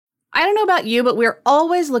I don't know about you, but we're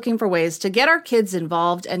always looking for ways to get our kids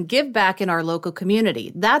involved and give back in our local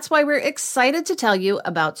community. That's why we're excited to tell you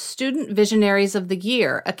about Student Visionaries of the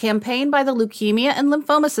Year, a campaign by the Leukemia and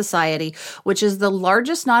Lymphoma Society, which is the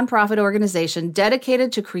largest nonprofit organization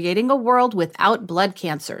dedicated to creating a world without blood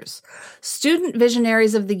cancers. Student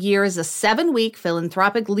Visionaries of the Year is a 7-week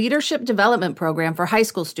philanthropic leadership development program for high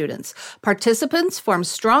school students. Participants form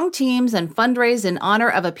strong teams and fundraise in honor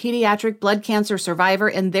of a pediatric blood cancer survivor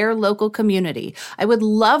in their local community. I would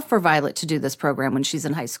love for Violet to do this program when she's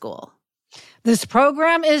in high school. This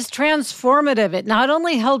program is transformative. It not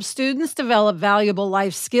only helps students develop valuable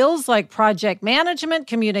life skills like project management,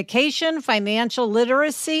 communication, financial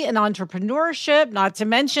literacy, and entrepreneurship, not to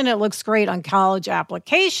mention it looks great on college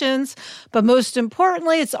applications, but most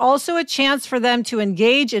importantly, it's also a chance for them to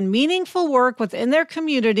engage in meaningful work within their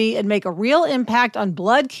community and make a real impact on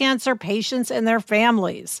blood cancer patients and their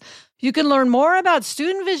families. You can learn more about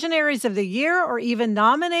Student Visionaries of the Year or even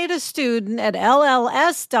nominate a student at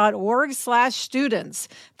lls.org/students.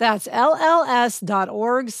 That's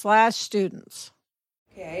lls.org/students.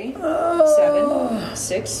 Okay, 7,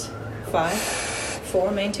 6, 5,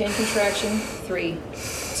 4, maintain contraction, 3,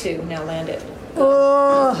 2, now land it.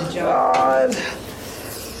 Oh, Good job. God.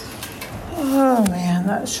 Oh, man,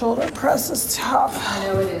 that shoulder press is tough. I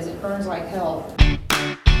know it is, it burns like hell.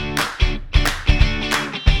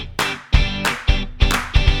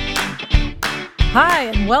 Hi,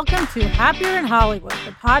 and welcome to Happier in Hollywood,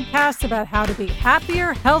 the podcast about how to be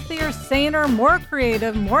happier, healthier, saner, more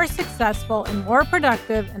creative, more successful, and more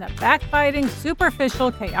productive in a backbiting,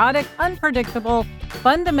 superficial, chaotic, unpredictable,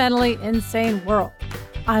 fundamentally insane world.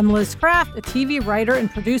 I'm Liz Craft, a TV writer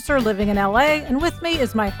and producer living in LA, and with me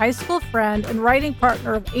is my high school friend and writing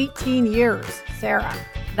partner of 18 years, Sarah.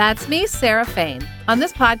 That's me, Sarah Fain. On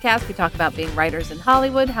this podcast, we talk about being writers in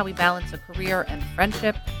Hollywood, how we balance a career and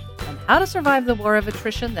friendship, and how to survive the war of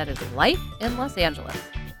attrition that is life in Los Angeles.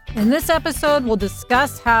 In this episode, we'll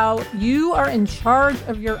discuss how you are in charge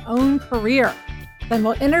of your own career. Then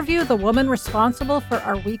we'll interview the woman responsible for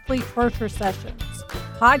our weekly torture sessions,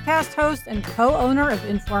 podcast host and co-owner of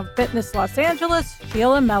Informed Fitness Los Angeles,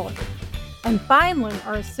 Sheila Mellon. And finally,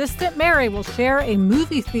 our assistant Mary will share a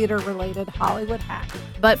movie theater-related Hollywood hack.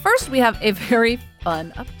 But first, we have a very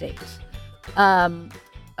fun update. A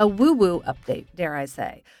woo-woo update, dare I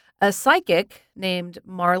say. A psychic named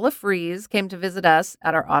Marla Fries came to visit us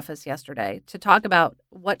at our office yesterday to talk about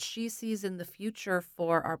what she sees in the future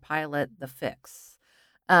for our pilot, The Fix.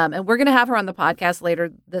 And we're going to have her on the podcast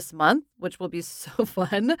later this month, which will be so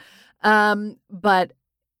fun. But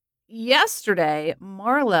yesterday,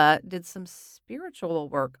 Marla did some spiritual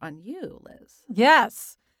work on you, Liz.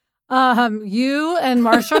 Yes. You and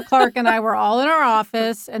Marshall Clark and I were all in our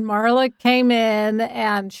office, and Marla came in,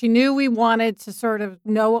 and she knew we wanted to sort of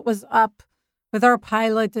know what was up with our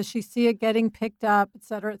pilot. Does she see it getting picked up, et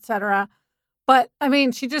cetera, et cetera? But, I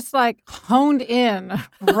mean, she just, honed in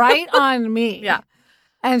right on me. Yeah.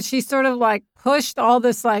 And she sort of, pushed all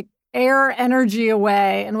this, air energy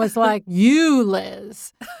away and was like, you,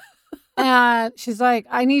 Liz. And she's like,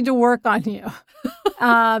 I need to work on you.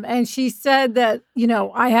 And she said that,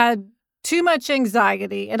 I had too much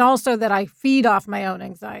anxiety and also that I feed off my own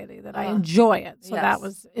anxiety, that I enjoy it. So yes. That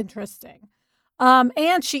was interesting.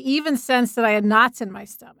 And she even sensed that I had knots in my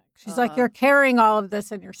stomach. She's like, you're carrying all of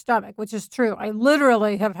this in your stomach, which is true. I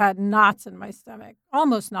literally have had knots in my stomach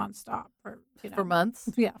almost nonstop for months.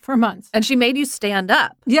 Yeah, for months. And she made you stand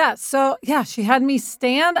up. Yeah. So, she had me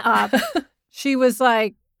stand up. She was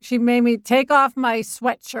like, she made me take off my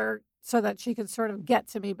sweatshirt so that she could sort of get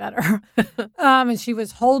to me better. And she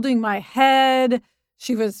was holding my head.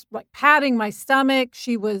 She was patting my stomach.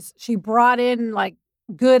 She brought in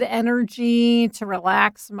good energy to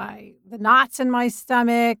relax the knots in my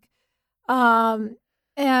stomach. And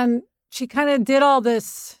she kind of did all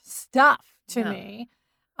this stuff to me.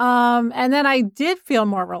 And then I did feel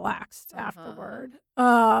more relaxed afterward.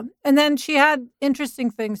 And then she had interesting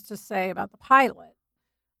things to say about the pilot.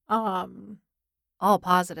 All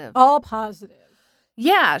positive. All positive.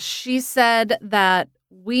 Yeah, she said that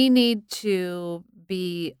we need to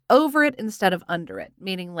be over it instead of under it,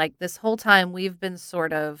 meaning this whole time we've been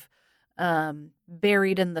sort of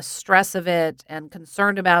buried in the stress of it and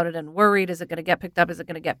concerned about it and worried, is it going to get picked up? Is it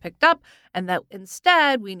going to get picked up? And that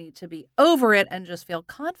instead we need to be over it and just feel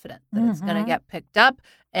confident that it's going to get picked up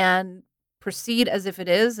and proceed as if it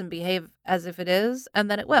is and behave as if it is,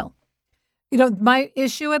 and then it will. My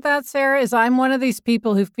issue with that, Sarah, is I'm one of these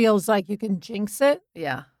people who feels like you can jinx it.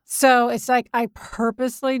 Yeah. So it's I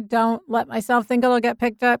purposely don't let myself think it'll get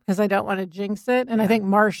picked up because I don't want to jinx it. And I think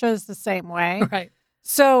Marsha's the same way. Right.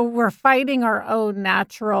 So we're fighting our own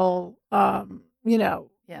natural,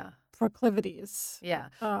 Yeah. proclivities. Yeah.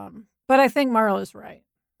 But I think Marla's right.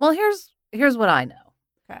 Well, here's what I know.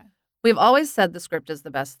 Okay. We've always said the script is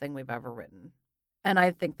the best thing we've ever written. And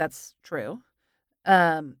I think that's true.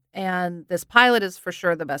 And this pilot is for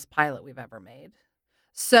sure the best pilot we've ever made.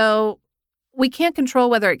 So we can't control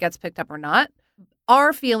whether it gets picked up or not.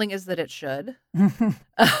 Our feeling is that it should.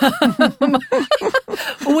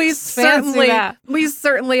 we certainly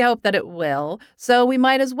hope that it will. So we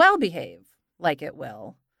might as well behave like it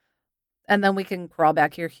will. And then we can crawl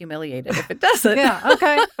back here humiliated if it doesn't. Yeah,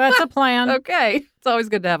 okay. That's a plan. Okay. It's always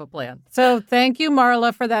good to have a plan. So thank you,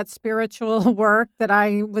 Marla, for that spiritual work that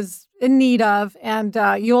I was in need of. And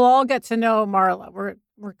you'll all get to know Marla.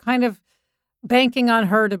 We're kind of banking on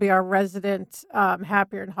her to be our resident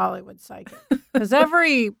Happier in Hollywood psychic. Because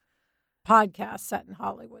every podcast set in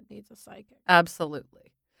Hollywood needs a psychic.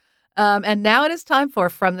 Absolutely. And now it is time for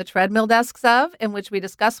From the Treadmill Desks of, in which we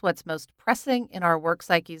discuss what's most pressing in our work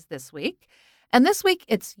psyches this week. And this week,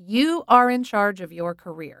 it's you are in charge of your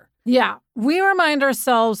career. Yeah, we remind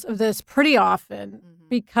ourselves of this pretty often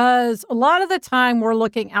because a lot of the time we're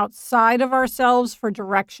looking outside of ourselves for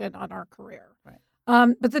direction on our career.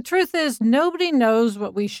 Right. But the truth is, nobody knows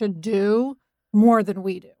what we should do more than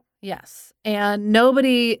we do. Yes. And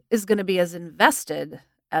nobody is going to be as invested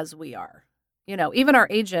as we are. You know, even our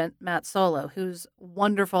agent, Matt Solo, who's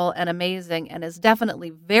wonderful and amazing and is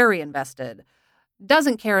definitely very invested,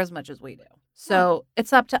 doesn't care as much as we do. So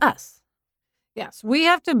it's up to us. Yes, we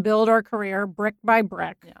have to build our career brick by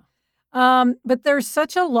brick. Yeah. But there's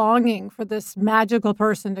such a longing for this magical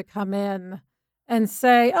person to come in and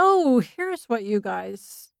say, oh, here's what you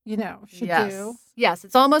guys, should do. Yes,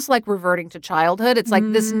 it's almost like reverting to childhood. It's like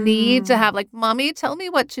this need to have Mommy, tell me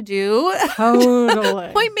what to do.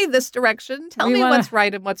 Totally. Point me this direction. Tell me what's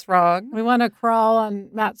right and what's wrong. We want to crawl on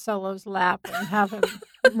Matt Solo's lap and have him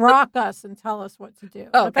rock us and tell us what to do. Okay.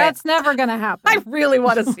 But that's never going to happen. I really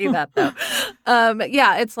want to see that, though.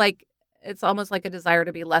 It's almost like a desire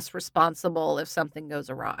to be less responsible if something goes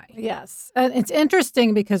awry. Yes. And it's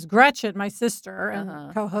interesting because Gretchen, my sister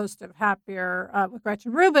and co-host of Happier with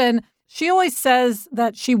Gretchen Rubin, she always says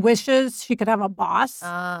that she wishes she could have a boss.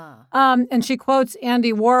 And she quotes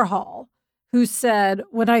Andy Warhol, who said,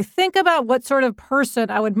 when I think about what sort of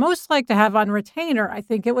person I would most like to have on retainer, I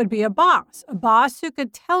think it would be a boss who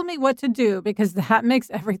could tell me what to do because that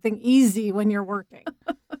makes everything easy when you're working.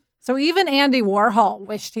 So even Andy Warhol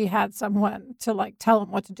wished he had someone to tell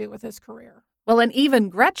him what to do with his career. Well, and even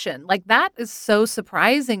Gretchen, that is so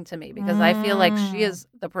surprising to me because I feel like she is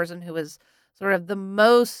the person who is sort of the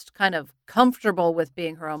most kind of comfortable with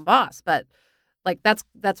being her own boss. But that's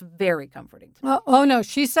very comforting to me. Oh, no.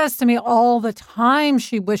 She says to me all the time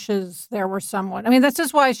she wishes there were someone. I mean, that's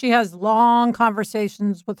just why she has long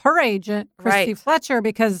conversations with her agent, Christy Fletcher,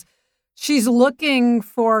 because she's looking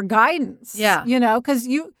for guidance. Yeah. Because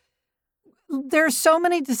there's so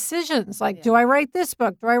many decisions. Do I write this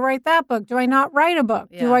book? Do I write that book? Do I not write a book?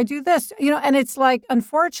 Yeah. Do I do this? And it's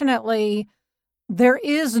unfortunately, there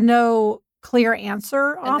is no clear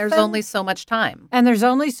answer and there's only so much time.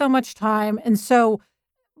 And so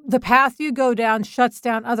the path you go down shuts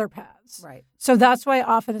down other paths. Right. So that's why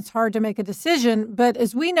often it's hard to make a decision. But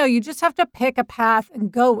as we know, you just have to pick a path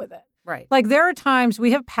and go with it. Right. There are times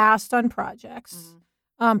we have passed on projects,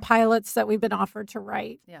 pilots that we've been offered to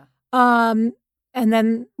write. Yeah. And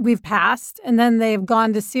then we've passed, and then they've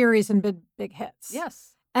gone to series and big hits.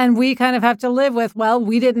 Yes. And we kind of have to live with,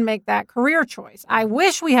 we didn't make that career choice. I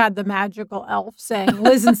wish we had the magical elf saying,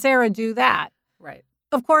 Liz and Sarah, do that. Right.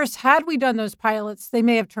 Of course, had we done those pilots, they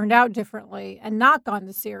may have turned out differently and not gone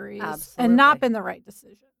to series. Absolutely. And not been the right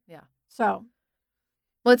decision. Yeah. So.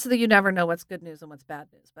 Well, it's that you never know what's good news and what's bad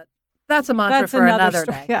news, but that's a mantra for another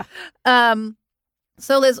day. Yeah.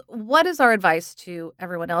 So, Liz, what is our advice to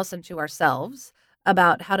everyone else and to ourselves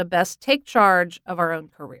about how to best take charge of our own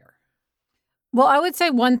career? Well, I would say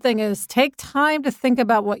one thing is take time to think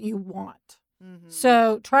about what you want.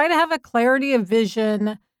 So try to have a clarity of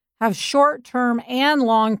vision, have short-term and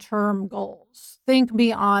long-term goals. Think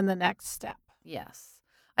beyond the next step. Yes.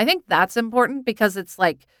 I think that's important because it's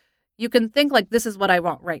you can think this is what I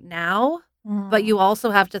want right now. But you also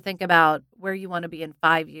have to think about where you want to be in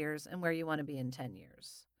 5 years and where you want to be in 10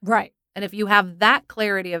 years. Right. And if you have that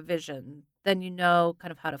clarity of vision, then you know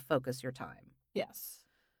kind of how to focus your time. Yes.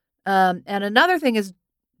 And another thing is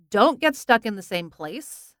don't get stuck in the same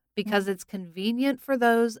place because it's convenient for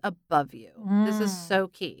those above you. This is so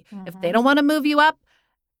key. If they don't want to move you up,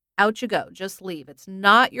 out you go. Just leave. It's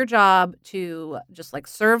not your job to just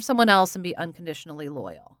serve someone else and be unconditionally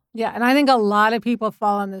loyal. Yeah, and I think a lot of people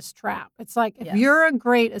fall in this trap. It's like if you're a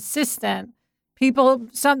great assistant,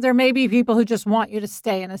 there may be people who just want you to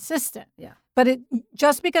stay an assistant. Yeah. But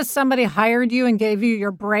just because somebody hired you and gave you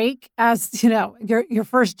your break as, your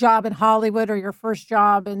first job in Hollywood or your first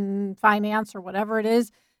job in finance or whatever it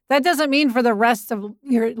is, that doesn't mean for the rest of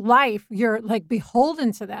your life you're like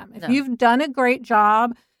beholden to them. If you've done a great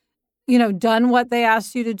job, done what they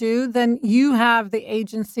asked you to do, then you have the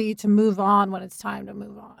agency to move on when it's time to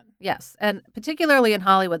move on. Yes. And particularly in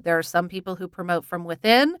Hollywood, there are some people who promote from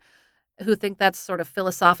within who think that's sort of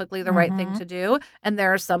philosophically the right thing to do. And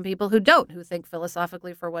there are some people who don't, who think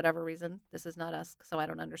philosophically, for whatever reason, this is not us, so I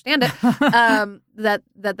don't understand it,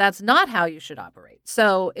 that's not how you should operate.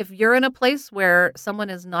 So if you're in a place where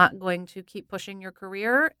someone is not going to keep pushing your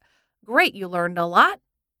career, great, you learned a lot.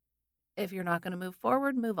 If you're not going to move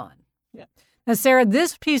forward, move on. Yeah. Now, Sarah,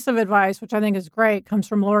 this piece of advice, which I think is great, comes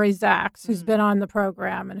from Lori Zacks, who's been on the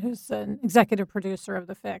program and who's an executive producer of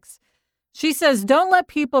The Fix. She says, don't let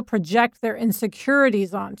people project their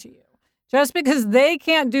insecurities onto you. Just because they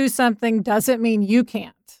can't do something doesn't mean you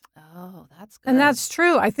can't. Oh, that's good. And that's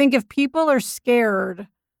true. I think if people are scared,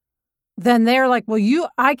 then they're like, well,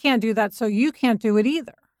 I can't do that, so you can't do it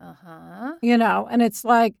either. And it's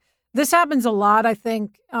like, this happens a lot, I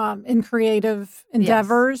think, in creative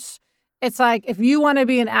endeavors. Yes. It's like, if you want to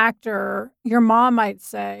be an actor, your mom might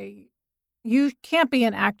say, you can't be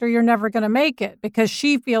an actor. You're never going to make it, because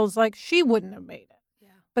she feels like she wouldn't have made it. Yeah.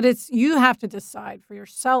 But you have to decide for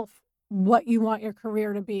yourself what you want your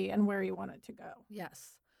career to be and where you want it to go.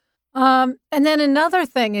 Yes. And then another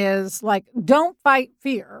thing is, like, don't fight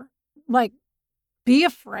fear. Like, be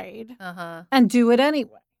afraid and do it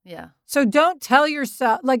anyway. Yeah. So don't tell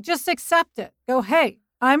yourself, like, just accept it. Go, hey,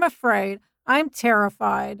 I'm afraid. I'm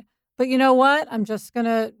terrified. But you know what? I'm just going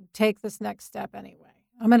to take this next step anyway.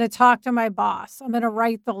 I'm going to talk to my boss. I'm going to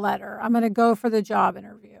write the letter. I'm going to go for the job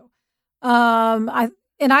interview. I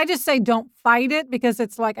just say don't fight it, because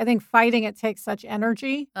it's like, I think fighting it takes such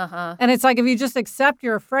energy. And it's like, if you just accept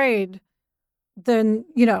you're afraid, then,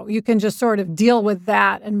 you can just sort of deal with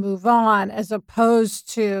that and move on, as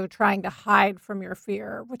opposed to trying to hide from your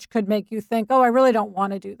fear, which could make you think, oh, I really don't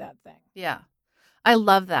want to do that thing. Yeah. I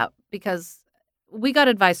love that, because we got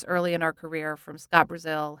advice early in our career from Scott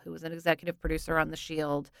Brazil, who was an executive producer on The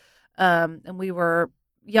Shield. And we were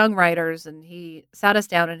young writers, and he sat us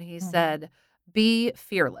down and he said, be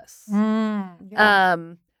fearless.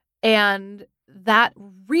 And that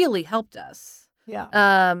really helped us. Yeah.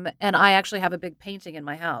 And I actually have a big painting in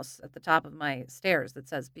my house at the top of my stairs that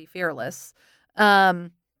says, be fearless.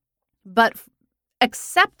 But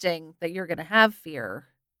accepting that you're going to have fear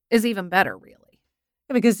is even better, really.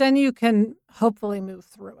 Because then you can hopefully move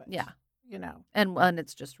through it. Yeah. And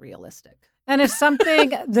it's just realistic. And if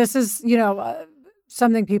something, this is,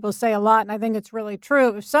 something people say a lot, and I think it's really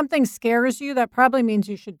true. If something scares you, that probably means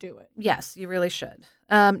you should do it. Yes, you really should.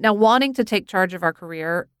 Now, wanting to take charge of our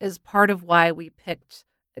career is part of why we picked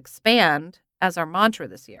expand as our mantra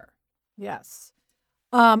this year. Yes.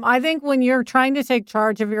 I think when you're trying to take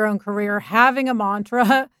charge of your own career, having a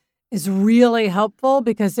mantra is really helpful,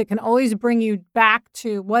 because it can always bring you back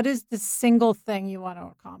to what is the single thing you want to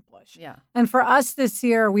accomplish. Yeah. And for us this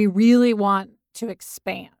year, we really want to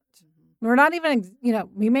expand. We're not even,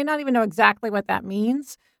 we may not even know exactly what that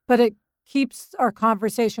means, but it keeps our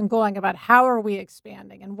conversation going about how are we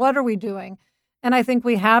expanding and what are we doing. And I think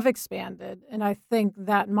we have expanded. And I think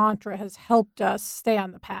that mantra has helped us stay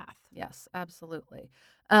on the path. Yes, absolutely.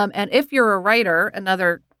 And if you're a writer,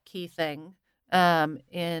 another key thing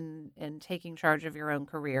in taking charge of your own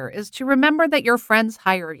career is to remember that your friends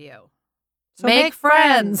hired you. So make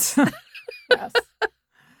friends. Yes.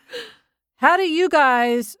 How do you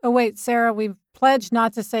guys, Sarah, we've pledged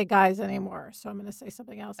not to say guys anymore, so I'm going to say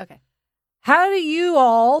something else. Okay. How do you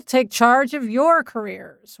all take charge of your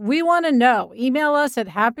careers? We want to know. Email us at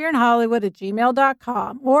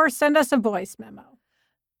happieandhollywood@gmail.com or send us a voice memo.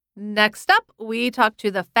 Next up, we talk to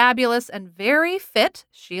the fabulous and very fit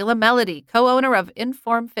Sheila Melody, co-owner of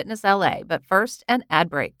Inform Fitness LA. But first, an ad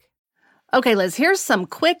break. Okay, Liz, here's some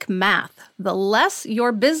quick math. The less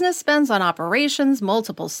your business spends on operations,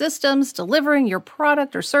 multiple systems, delivering your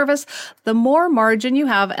product or service, the more margin you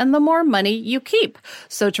have and the more money you keep.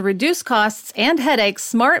 So to reduce costs and headaches,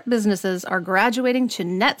 smart businesses are graduating to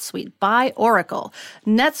NetSuite by Oracle.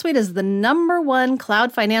 NetSuite is the #1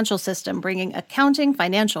 cloud financial system, bringing accounting,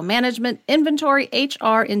 financial management, inventory,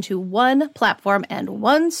 HR into one platform and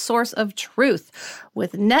one source of truth.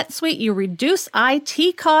 With NetSuite, you reduce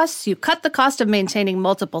IT costs, you cut the cost of maintaining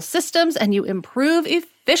multiple systems, and you improve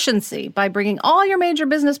efficiency by bringing all your major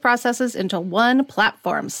business processes into one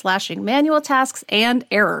platform, slashing manual tasks and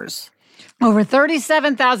errors. Over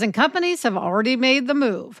 37,000 companies have already made the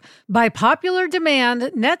move. By popular demand,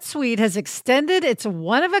 NetSuite has extended its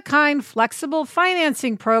one-of-a-kind flexible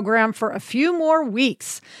financing program for a few more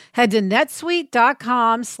weeks. Head to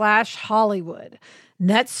netsuite.com/Hollywood.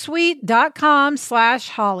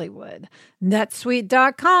 netsuite.com/Hollywood.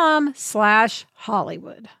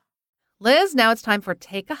 netsuite.com/Hollywood. Liz, now it's time for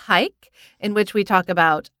Take a Hike, in which we talk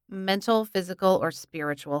about mental, physical, or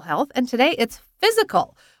spiritual health. And today it's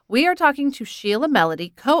physical. We are talking to Sheila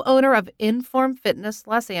Melody, co-owner of Inform Fitness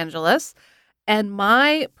Los Angeles, and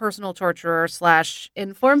my personal torturer /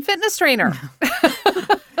 Inform Fitness trainer.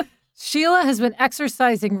 Sheila has been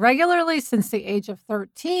exercising regularly since the age of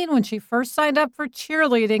 13 when she first signed up for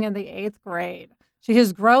cheerleading in the 8th grade. She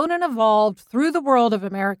has grown and evolved through the world of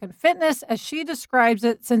American fitness, as she describes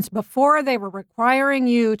it, since before they were requiring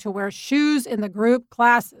you to wear shoes in the group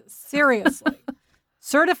classes. Seriously.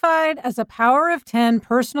 Certified as a Power of 10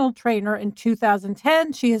 personal trainer in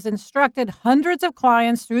 2010, she has instructed hundreds of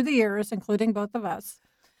clients through the years, including both of us.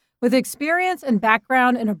 With experience and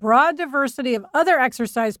background in a broad diversity of other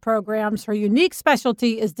exercise programs, her unique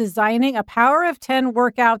specialty is designing a Power of 10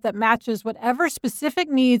 workout that matches whatever specific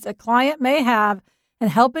needs a client may have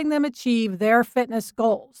and helping them achieve their fitness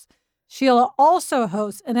goals. Sheila also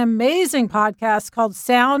hosts an amazing podcast called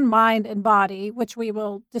Sound, Mind, and Body, which we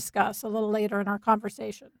will discuss a little later in our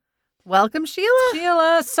conversation. Welcome, Sheila.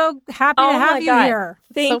 Sheila, so happy to have you here.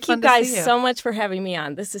 Thank you guys so much for having me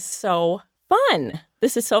on. This is so fun.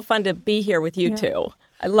 This is so fun to be here with you two.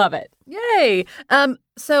 I love it. Yay.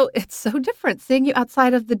 So it's so different seeing you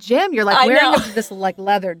outside of the gym. You're like wearing this like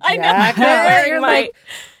leather jacket. I know. You're like,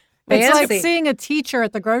 it's like seeing a teacher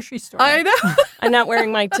at the grocery store. I know. I'm not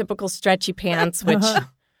wearing my typical stretchy pants, which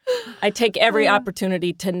I take every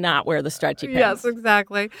opportunity to not wear the stretchy pants. Yes,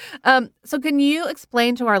 exactly. So can you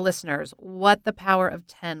explain to our listeners what the Power of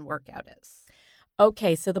 10 workout is?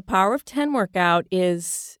 Okay, so the Power of 10 workout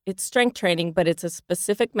it's strength training, but it's a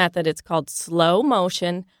specific method. It's called slow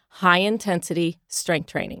motion, high intensity strength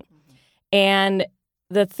training. Mm-hmm. And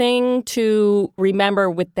the thing to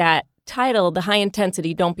remember with that title, the high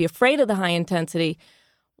intensity, don't be afraid of the high intensity.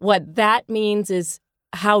 What that means is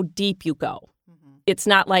how deep you go. Mm-hmm. It's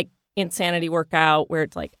not like insanity workout where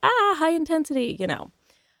it's like, high intensity,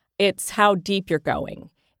 It's how deep you're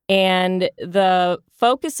going. And the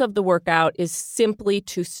focus of the workout is simply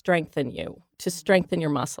to strengthen you, to strengthen your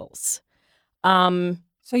muscles. So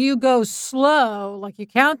you go slow, like you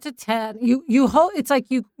count to 10. You hold. It's like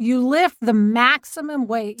you lift the maximum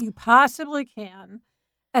weight you possibly can,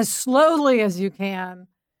 as slowly as you can,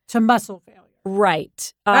 to muscle failure.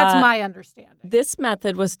 Right. That's my understanding. This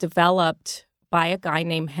method was developed by a guy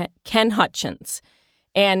named Ken Hutchins.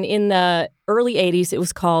 And in the early 80s, it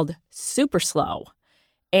was called Super Slow.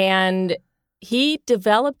 And he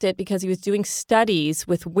developed it because he was doing studies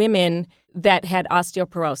with women that had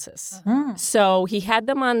osteoporosis. Uh-huh. So he had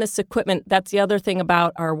them on this equipment. That's the other thing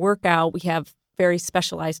about our workout. We have very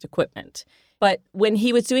specialized equipment. But when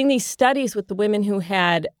he was doing these studies with the women who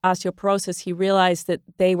had osteoporosis, he realized that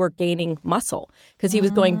they were gaining muscle because he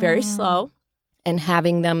was going very slow and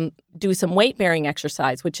having them do some weight-bearing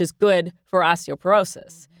exercise, which is good for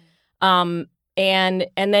osteoporosis. And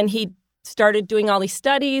then he started doing all these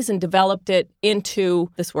studies and developed it into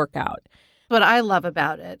this workout. What I love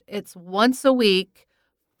about it, it's once a week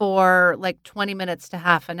for like 20 minutes to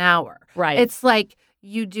half an hour. Right. It's like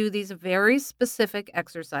you do these very specific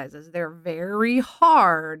exercises. They're very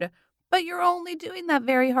hard, but you're only doing that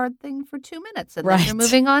very hard thing for 2 minutes. And then you're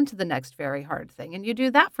moving on to the next very hard thing. And you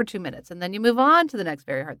do that for 2 minutes. And then you move on to the next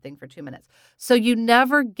very hard thing for 2 minutes. So you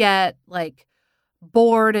never get like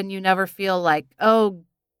bored and you never feel like, oh,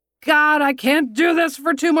 God, I can't do this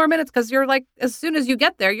for 2 more minutes, because you're like, as soon as you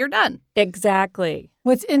get there, you're done. Exactly.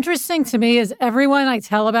 What's interesting to me is everyone I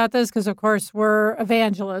tell about this, because of course we're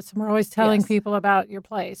evangelists and we're always telling people about your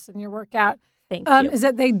place and your workout. Thank you. Is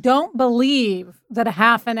that they don't believe that a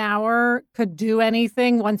half an hour could do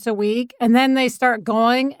anything once a week. And then they start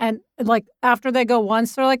going, and like after they go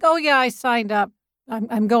once, they're like, oh yeah, I signed up.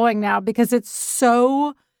 I'm going now, because it's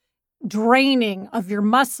so draining of your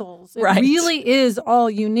muscles. It really is all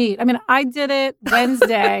you need. I mean, I did it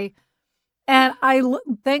Wednesday and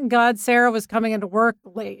thank God Sarah was coming into work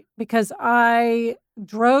late, because I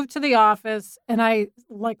drove to the office and I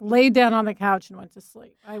laid down on the couch and went to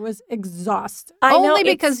sleep. I was exhausted. Only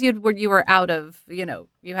because you were out of, you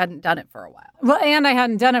hadn't done it for a while. Well, and I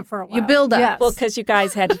hadn't done it for a while. You build up. Yes. Well, because you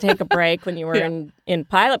guys had to take a break when you were in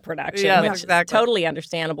pilot production, which is totally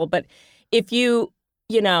understandable. But if you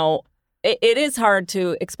it is hard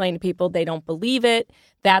to explain to people. They don't believe it.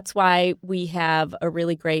 That's why we have a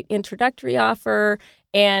really great introductory offer.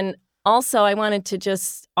 And also, I wanted to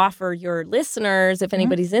just offer your listeners, if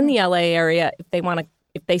anybody's in the LA area,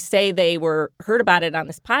 if they say they heard about it on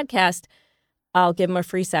this podcast, I'll give them a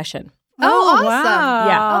free session. Oh, awesome. Wow.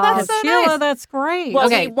 Yeah. Oh, that's so Sheila, nice. that's great. Well,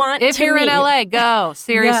 Okay, we want if to you're in meet you. LA, go.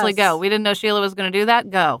 Seriously, Yes. go. We didn't know Sheila was going to do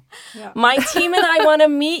that. Go. My team and I want to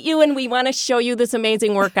meet you, and we want to show you this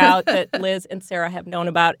amazing workout that Liz and Sarah have known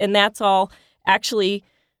about. And that's all actually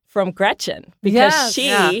from Gretchen, because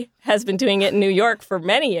she has been doing it in New York for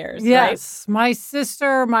many years. Yes. My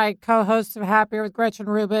sister, my co-host of Happier with Gretchen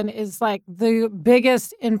Rubin, is the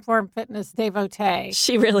biggest Informed Fitness devotee. Right?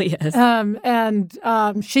 She really is.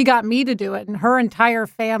 She got me to do it, and her entire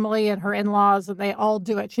family and her in-laws, and they all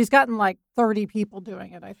do it. She's gotten 30 people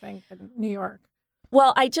doing it, I think, in New York.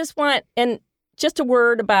 Well, I just want, and just a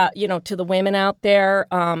word about, to the women out there,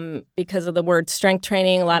 because of the word strength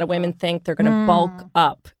training, a lot of women think they're going to bulk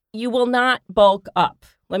up. You will not bulk up.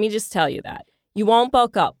 Let me just tell you that. You won't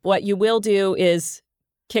bulk up. What you will do is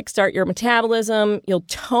kickstart your metabolism. You'll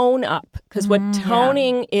tone up, because what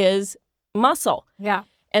toning is muscle. Yeah.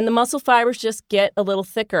 And the muscle fibers just get a little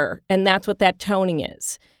thicker, and that's what that toning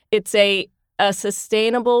is. It's a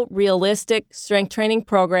sustainable, realistic strength training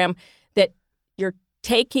program that you're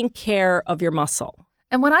taking care of your muscle.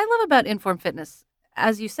 And what I love about Informed Fitness,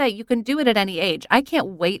 as you say, you can do it at any age. I can't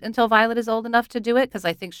wait until Violet is old enough to do it because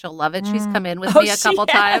I think she'll love it. She's come in with me a couple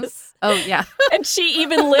times. Oh, yeah. And she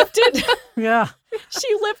even lifted. Yeah. She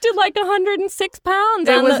lifted 106 pounds.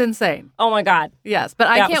 It was insane. Oh, my God. Yes, but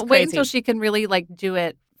I That was can't wait crazy. until she can really do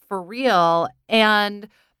it for real. And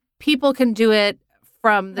people can do it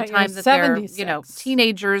from the Like, time that they're, 76.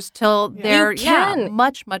 teenagers till they're can.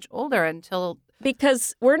 much, much older until...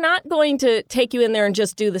 Because we're not going to take you in there and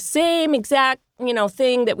just do the same exact,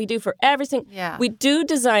 thing that we do for everything. Yeah. We do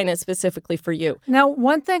design it specifically for you. Now,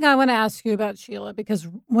 one thing I want to ask you about, Sheila, because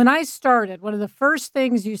when I started, one of the first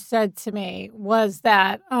things you said to me was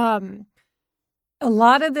that a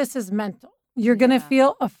lot of this is mental. You're going to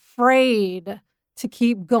feel afraid to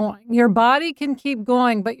keep going. Your body can keep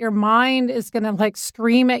going, but your mind is going to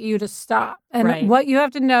scream at you to stop. And Right. what you have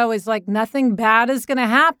to know is nothing bad is going to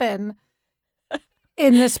happen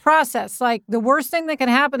in this process. The worst thing that can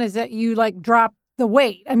happen is that you drop the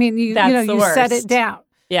weight. I mean, you That's the you set worst. it down.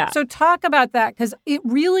 Yeah. So talk about that, because it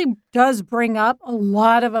really does bring up a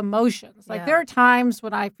lot of emotions. There are times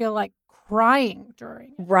when I feel like crying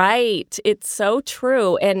during it. Right. It's so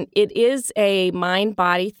true. And it is a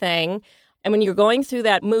mind-body thing. And when you're going through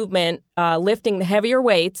that movement, lifting the heavier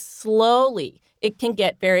weights slowly, it can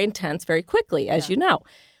get very intense very quickly, as you know.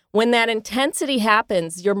 When that intensity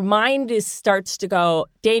happens, your mind starts to go,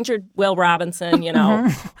 danger, Will Robinson,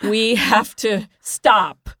 we have to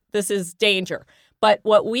stop. This is danger. But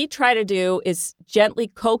what we try to do is gently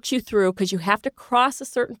coax you through, because you have to cross a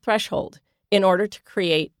certain threshold in order to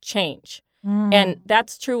create change. And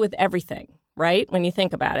that's true with everything, right? When you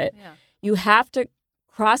think about it, you have to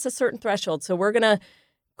cross a certain threshold. So we're going to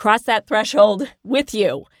cross that threshold with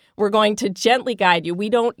you. We're going to gently guide you. We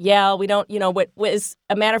don't yell. We don't, as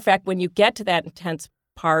a matter of fact, when you get to that intense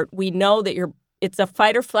part, we know that it's a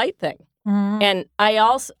fight or flight thing. And I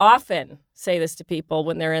also often say this to people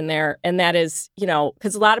when they're in there, and that is,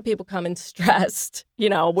 because a lot of people come in stressed.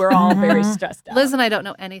 We're all very stressed out. Liz and I don't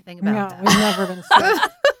know anything about that. We've never been stressed.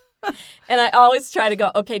 And I always try to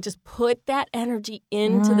go, okay, just put that energy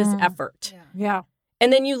into this effort. Yeah.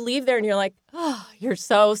 And then you leave there and you're like, oh, you're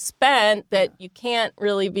so spent that you can't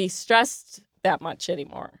really be stressed that much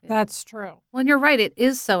anymore. That's true. Well, and you're right. It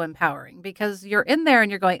is so empowering because you're in there and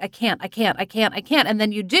you're going, I can't. And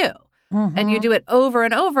then you do. And you do it over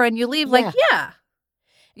and over and you leave You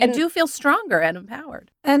And- do feel stronger and empowered.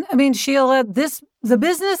 And I mean, Sheila, the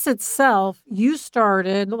business itself, you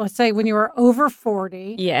started, let's say, when you were over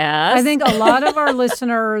 40. Yes. I think a lot of our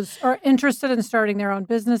listeners are interested in starting their own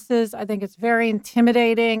businesses. I think it's very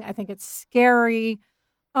intimidating. I think it's scary.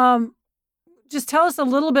 Just tell us a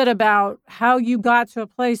little bit about how you got to a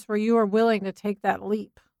place where you were willing to take that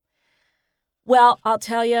leap. Well, I'll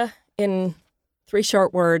tell you in 3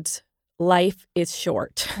 short words, life is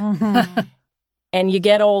short. And you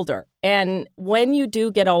get older. And when you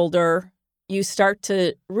do get older, you start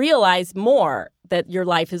to realize more that your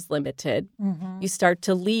life is limited. You start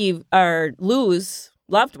to leave or lose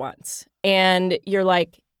loved ones. and you're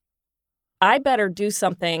like, I better do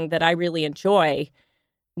something that I really enjoy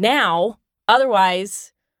now.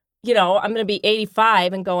 Otherwise, I'm going to be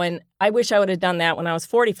 85 and going, I wish I would have done that when I was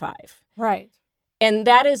 45. Right. And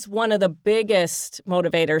that is one of the biggest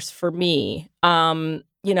motivators for me.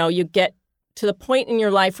 You get to the point in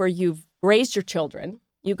your life where you've raised your children.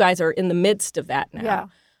 You guys are in the midst of that now.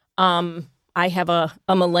 Yeah. I have a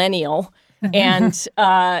millennial, and,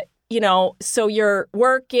 so you're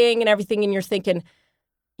working and everything, and you're thinking,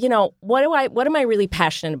 what am I really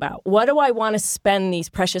passionate about? What do I want to spend these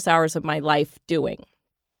precious hours of my life doing?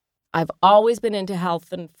 I've always been into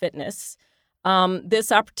health and fitness.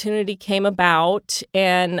 This opportunity came about,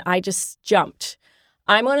 and I just jumped.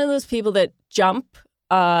 I'm one of those people that jump,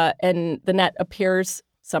 and the net appears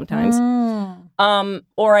sometimes.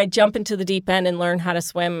 Or I jump into the deep end and learn how to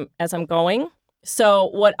swim as I'm going. So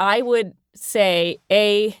what I would say,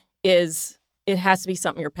 is it has to be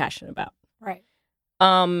something you're passionate about. Right.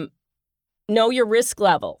 Know your risk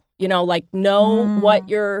level, know what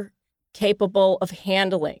you're capable of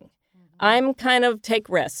handling. I'm kind of take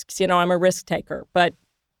risks, I'm a risk taker. But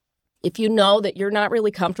if you know that you're not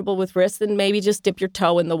really comfortable with risk, then maybe just dip your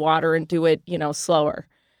toe in the water and do it, slower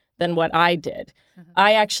than what I did.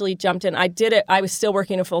 I actually jumped in. I did it. I was still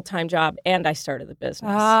working a full-time job, and I started the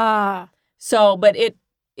business. So, but it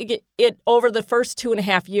over the first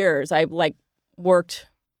 2.5 years, I worked,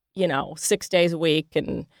 6 days a week,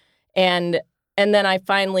 and then I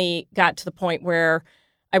finally got to the point where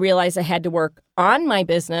I realized I had to work on my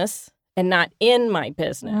business and not in my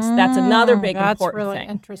business. That's another big important thing. That's really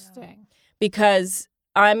interesting. Because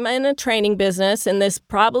I'm in a training business, and this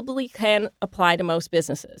probably can apply to most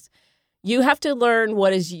businesses. You have to learn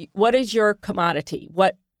what is your commodity.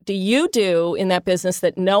 What do you do in that business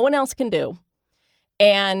that no one else can do?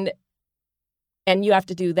 And you have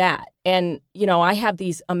to do that. And, I have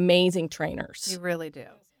these amazing trainers. You really do.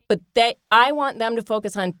 But I want them to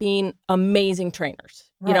focus on being amazing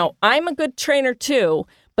trainers. Right. I'm a good trainer too,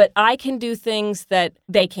 but I can do things that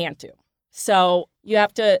they can't do. So you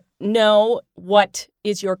have to know what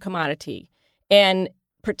is your commodity and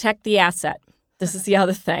protect the asset. This is the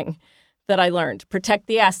other thing that I learned. Protect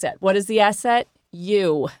the asset. What is the asset?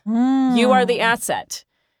 You. You are the asset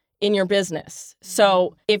in your business.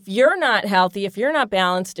 So if you're not healthy, if you're not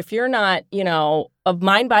balanced, if you're not, of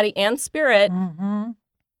mind, body, and spirit,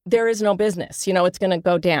 there is no business. It's going to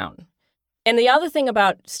go down. And the other thing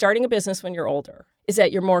about starting a business when you're older is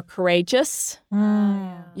that you're more courageous.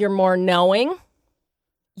 You're more knowing.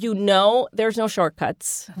 There's no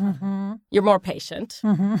shortcuts. You're more patient.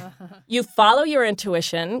 You follow your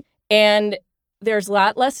intuition, and there's a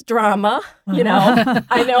lot less drama.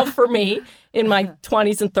 I know for me in my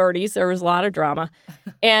 20s and 30s, there was a lot of drama,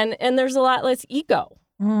 and there's a lot less ego.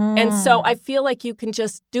 And so I feel like you can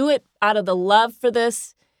just do it out of the love for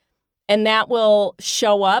this, and that will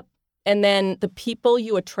show up. And then the people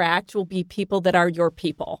you attract will be people that are your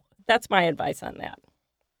people. That's my advice on that.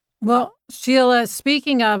 Well, Sheila,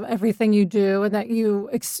 speaking of everything you do and that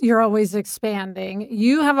you're always expanding,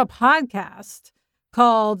 you have a podcast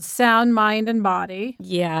called Sound, Mind, and Body.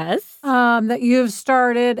 Yes. That you've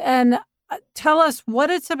started. And tell us what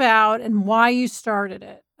it's about and why you started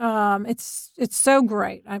it. It's so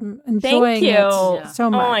great. I'm enjoying it so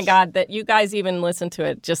much. Oh, my God. That you guys even listen to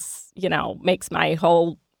it just, makes my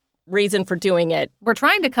whole reason for doing it. We're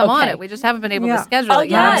trying to come on it. We just haven't been able to schedule it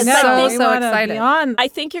yet. Yes. I'm so excited. I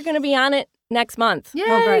think you're going to be on it next month. Yay.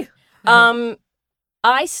 Oh, great.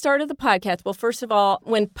 I started the podcast. Well, first of all,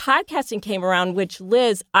 when podcasting came around, which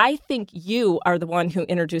Liz, I think you are the one who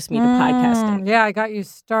introduced me to podcasting. Yeah, I got you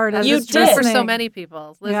started. You It's true for so many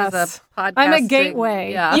people. Liz is a podcasting. I'm a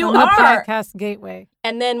gateway. Yeah. You I'm are. a podcast gateway.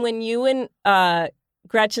 And then when you and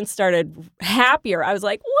Gretchen started Happier, I was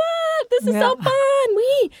like, what? This is so fun.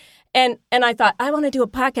 And I thought, I want to do a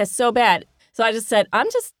podcast so bad. So I just said, I'm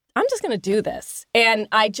just going to do this. And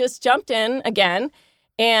I just jumped in again.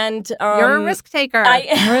 And you're a risk taker.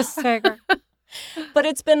 Risk taker. But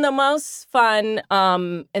it's been the most fun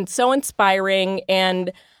and so inspiring.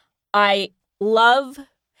 And I love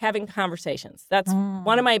having conversations. That's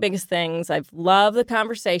one of my biggest things. I've loved the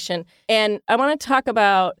conversation. And I want to talk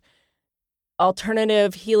about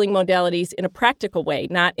alternative healing modalities in a practical way,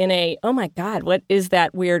 not in a, oh my God, what is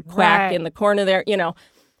that weird quack in the corner there,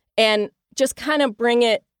 and just kind of bring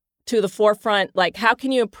it to the forefront. Like, how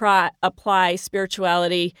can you apply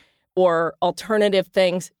spirituality or alternative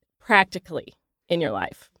things practically in your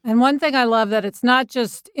life? And one thing I love that it's not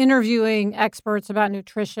just interviewing experts about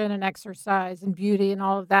nutrition and exercise and beauty and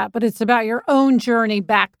all of that, but it's about your own journey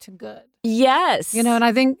back to good. Yes. And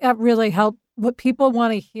I think that really helped what people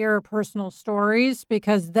want to hear personal stories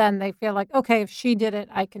because then they feel like, okay, if she did it,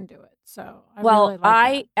 I can do it. So I really like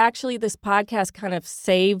that. Actually, this podcast kind of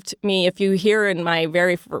saved me. If you hear in my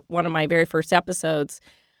one of my very first episodes,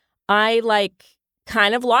 I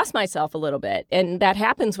kind of lost myself a little bit. And that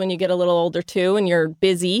happens when you get a little older too and you're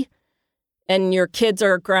busy and your kids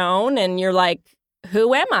are grown and you're like,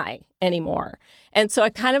 who am I anymore? And so I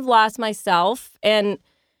kind of lost myself, and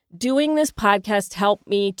doing this podcast helped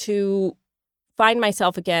me to find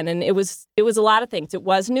myself again. And it was a lot of things. It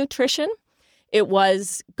was nutrition. It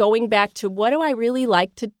was going back to what do I really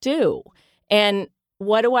like to do? And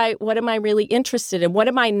what am I really interested in? What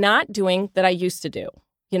am I not doing that I used to do?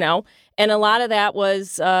 And a lot of that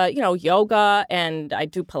was, yoga, and I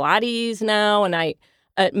do Pilates now, and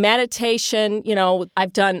meditation.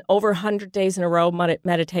 I've done over 100 days in a row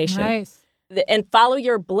meditation. Nice. And follow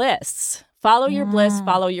your bliss. Follow your bliss.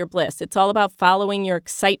 Follow your bliss. It's all about following your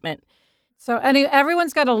excitement. So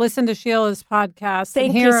everyone's got to listen to Sheila's podcast Thank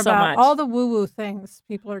and hear you so about much. all the woo-woo things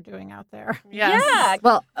people are doing out there. Yes. Yeah.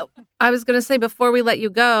 Well, I was going to say before we let you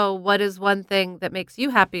go, what is one thing that makes you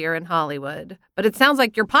happier in Hollywood? But it sounds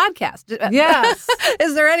like your podcast. Yes.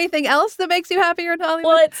 Is there anything else that makes you happier in Hollywood?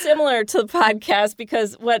 Well, it's similar to the podcast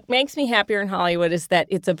because what makes me happier in Hollywood is that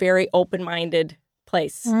it's a very open-minded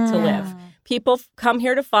place to live. People come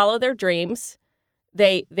here to follow their dreams.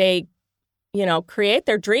 They create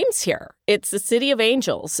their dreams here. It's the city of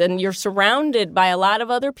angels, and you're surrounded by a lot of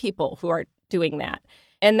other people who are doing that.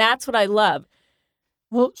 And that's what I love.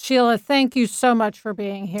 Well, Sheila, thank you so much for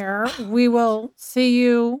being here. We will see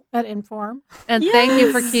you at Inform. And thank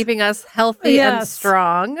you for keeping us healthy and Yes.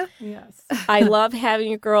 strong. Yes. I love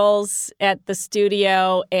having you girls at the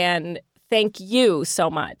studio, and thank you so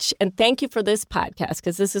much. And thank you for this podcast,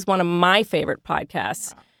 because this is one of my favorite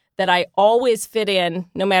podcasts that I always fit in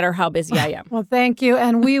no matter how busy I am. Well, thank you.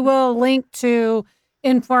 And we will link to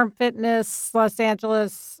Inform Fitness Los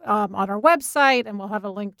Angeles on our website, and we'll have a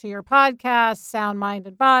link to your podcast, Sound Mind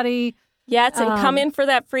and Body. Yes, and come in for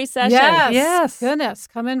that free session. Yes. Goodness,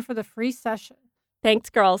 come in for the free session. Thanks,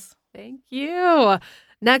 girls. Thank you.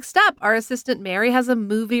 Next up, our assistant Mary has a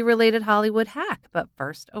movie-related Hollywood hack. But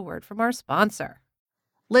first, a word from our sponsor.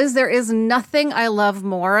 Liz, there is nothing I love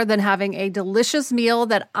more than having a delicious meal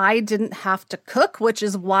that I didn't have to cook, which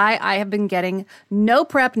is why I have been getting no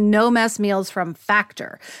prep, no mess meals from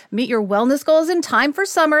Factor. Meet your wellness goals in time for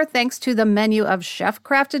summer thanks to the menu of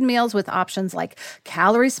chef-crafted meals with options like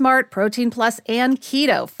Calorie Smart, Protein Plus, and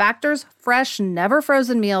Keto. Factor's fresh, never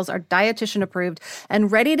frozen meals are dietitian approved and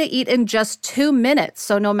ready to eat in just 2 minutes.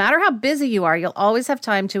 So no matter how busy you are, you'll always have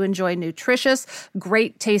time to enjoy nutritious,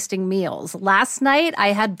 great tasting meals. Last night,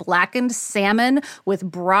 I had blackened salmon with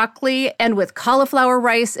broccoli and with cauliflower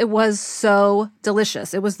rice. It was so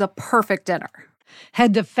delicious. It was the perfect dinner.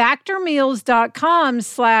 Head to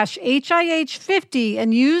factormeals.com/HIH50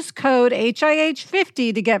 and use code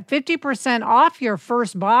HIH50 to get 50% off your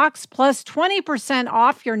first box plus 20%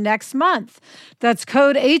 off your next month. That's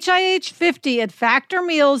code HIH50 at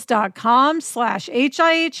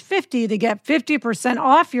factormeals.com/HIH50 to get 50%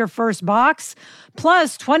 off your first box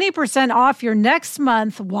plus 20% off your next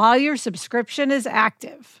month while your subscription is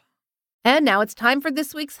active. And now it's time for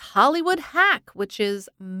this week's Hollywood hack, which is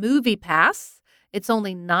MoviePass. It's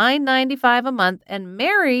only $9.95 a month, and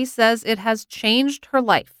Mary says it has changed her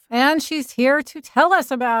life. And she's here to tell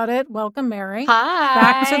us about it. Welcome, Mary. Hi.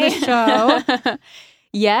 Back to the show.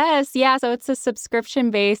 Yes. Yeah. So it's a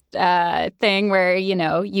subscription-based thing where,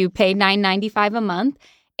 you pay $9.95 a month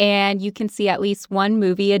and you can see at least one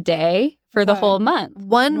movie a day for the whole month.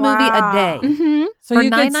 One movie a day. Mm-hmm. So For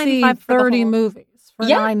you could see $9.95 for the 30 whole- movies for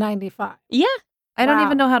Yeah. $9.95. Yeah. I don't Wow.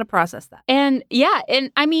 even know how to process that. And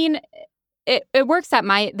I mean, it works at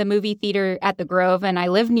the movie theater at the Grove, and I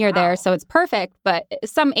live near there, so it's perfect. But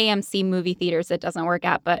some AMC movie theaters it doesn't work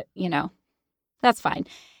at, but that's fine.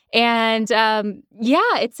 And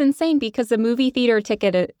it's insane because the movie theater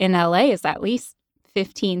ticket in LA is at least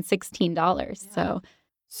 $15, $16. Yeah.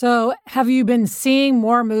 So have you been seeing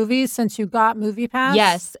more movies since you got MoviePass?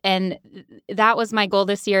 Yes, and that was my goal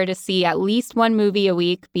this year, to see at least one movie a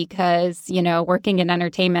week because, working in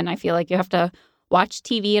entertainment, I feel like you have to watch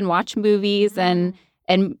TV and watch movies and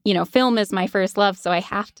film is my first love. So I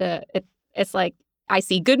have to, it's like I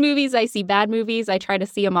see good movies, I see bad movies, I try to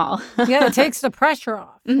see them all. Yeah, it takes the pressure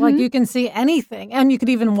off. Mhm. Like you can see anything and you could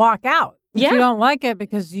even walk out if Yeah. you don't like it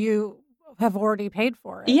because you have already paid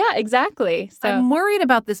for it. Yeah, exactly. So, I'm worried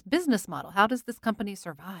about this business model. How does this company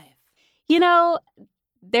survive?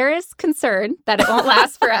 there is concern that it won't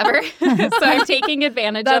last forever. So I'm taking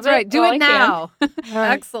advantage of it. That's right. Do while it I can. now.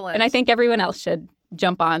 Right. Excellent. And I think everyone else should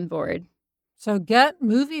jump on board. So get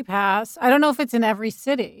Movie Pass. I don't know if it's in every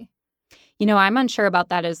city, I'm unsure about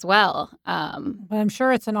that as well. but I'm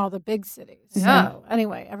sure it's in all the big cities. Yeah. So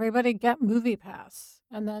anyway, everybody get Movie Pass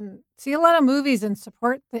and then see a lot of movies and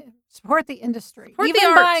support the industry. Support the Even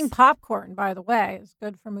arts. buying popcorn, by the way, is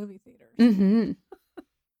good for movie theaters. Mm-hmm.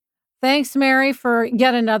 Thanks, Mary, for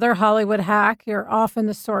yet another Hollywood hack. You're often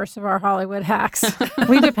the source of our Hollywood hacks.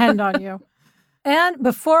 We depend on you. And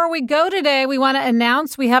before we go today, we want to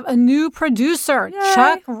announce we have a new producer, Yay.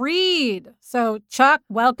 Chuck Reed. So, Chuck,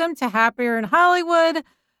 welcome to Happier in Hollywood.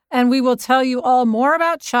 And we will tell you all more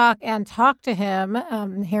about Chuck and talk to him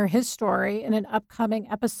and hear his story in an upcoming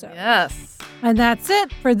episode. Yes. And that's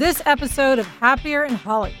it for this episode of Happier in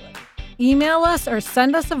Hollywood. Email us or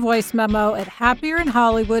send us a voice memo at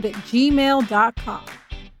happierinhollywood@gmail.com.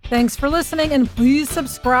 Thanks for listening, and please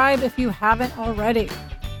subscribe if you haven't already.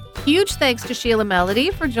 Huge thanks to Sheila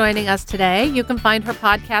Melody for joining us today. You can find her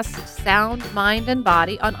podcast, Sound, Mind, and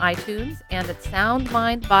Body, on iTunes and at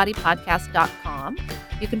soundmindbodypodcast.com.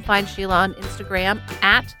 You can find Sheila on Instagram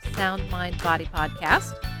at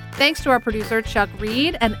soundmindbodypodcast. Thanks to our producer, Chuck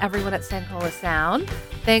Reed, and everyone at Sankola Sound.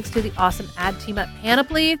 Thanks to the awesome ad team at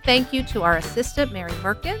Panoply. Thank you to our assistant, Mary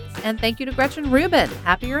Merkins. And thank you to Gretchen Rubin.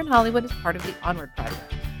 Happier in Hollywood is part of the Onward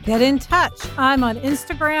Project. Get in touch. I'm on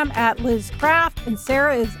Instagram at Liz Craft, and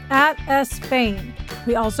Sarah is at S. Fain.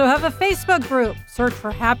 We also have a Facebook group. Search for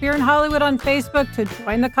Happier in Hollywood on Facebook to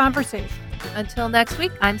join the conversation. Until next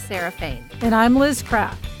week, I'm Sarah Fain. And I'm Liz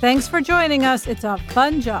Craft. Thanks for joining us. It's a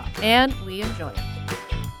fun job. And we enjoy it.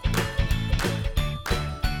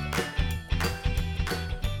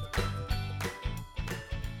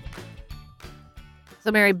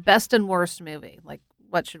 So, Mary, best and worst movie. Like,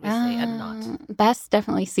 what should we see and not? Best,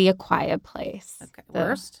 definitely see A Quiet Place. Okay, The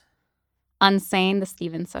worst? Unsane, the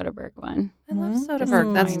Steven Soderbergh one. I love Mm,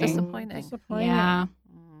 Soderbergh. That's disappointing. disappointing. Disappointing. Yeah.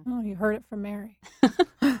 Oh, you heard it from Mary.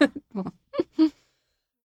 Well,